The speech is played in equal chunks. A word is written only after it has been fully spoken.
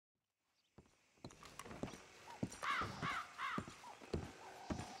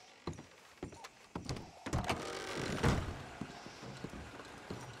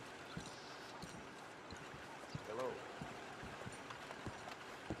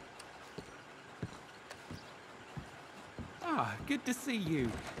Ah, good to see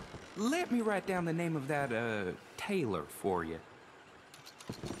you. Let me write down the name of that, tailor for you.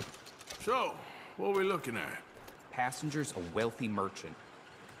 So, what are we looking at? Passenger's a wealthy merchant.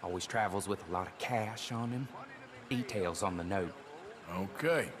 Always travels with a lot of cash on him. Details on the note.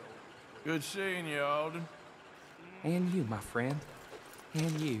 Okay. Good seeing you, Alden. And you, my friend.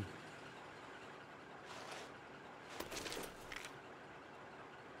 And you.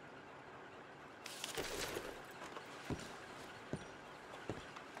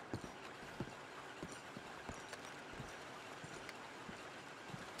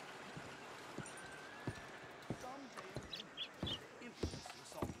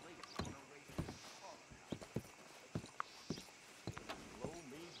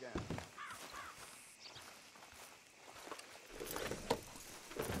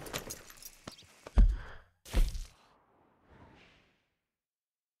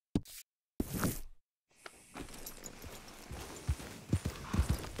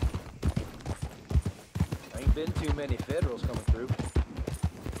 Ain't been too many Federals coming through.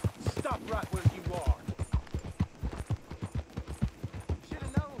 Stop right where you are.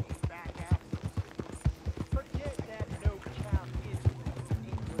 Should've known, back out. Forget that no count is.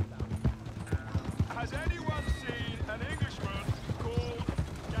 Has anyone seen an Englishman called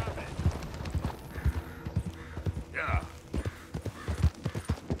Gavin? Yeah.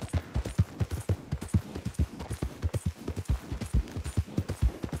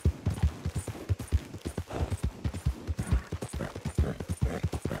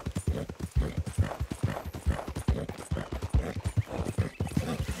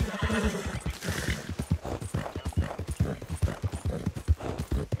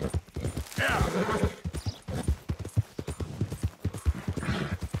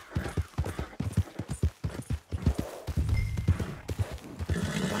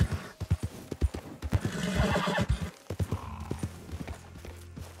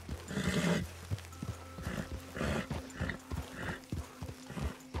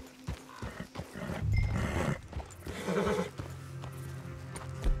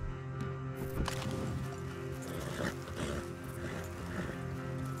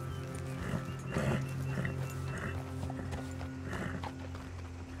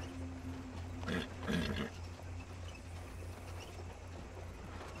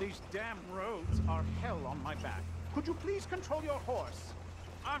 These damn roads are hell on my back. Could you please control your horse?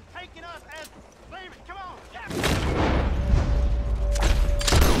 I'm taking us as slaves. Come on!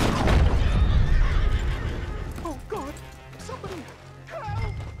 Oh, God! Somebody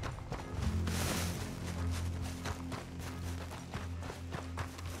help!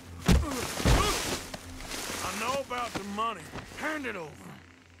 I know about the money. Hand it over.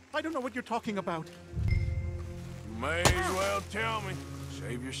 I don't know what you're talking about. You may as well tell me.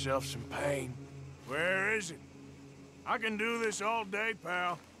 Save yourself some pain. Where is it? I can do this all day,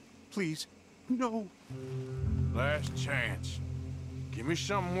 pal. Please, no. Last chance. Give me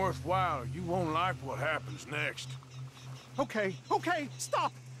something worthwhile, or you won't like what happens next. Okay,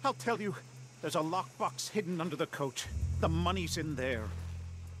 stop! I'll tell you. There's a lockbox hidden under the coat. The money's in there.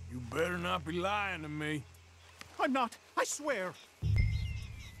 You better not be lying to me. I'm not, I swear.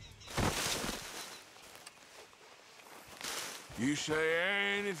 You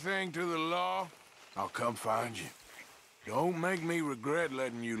say anything to the law, I'll come find you. Don't make me regret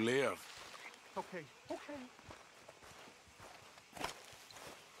letting you live. Okay.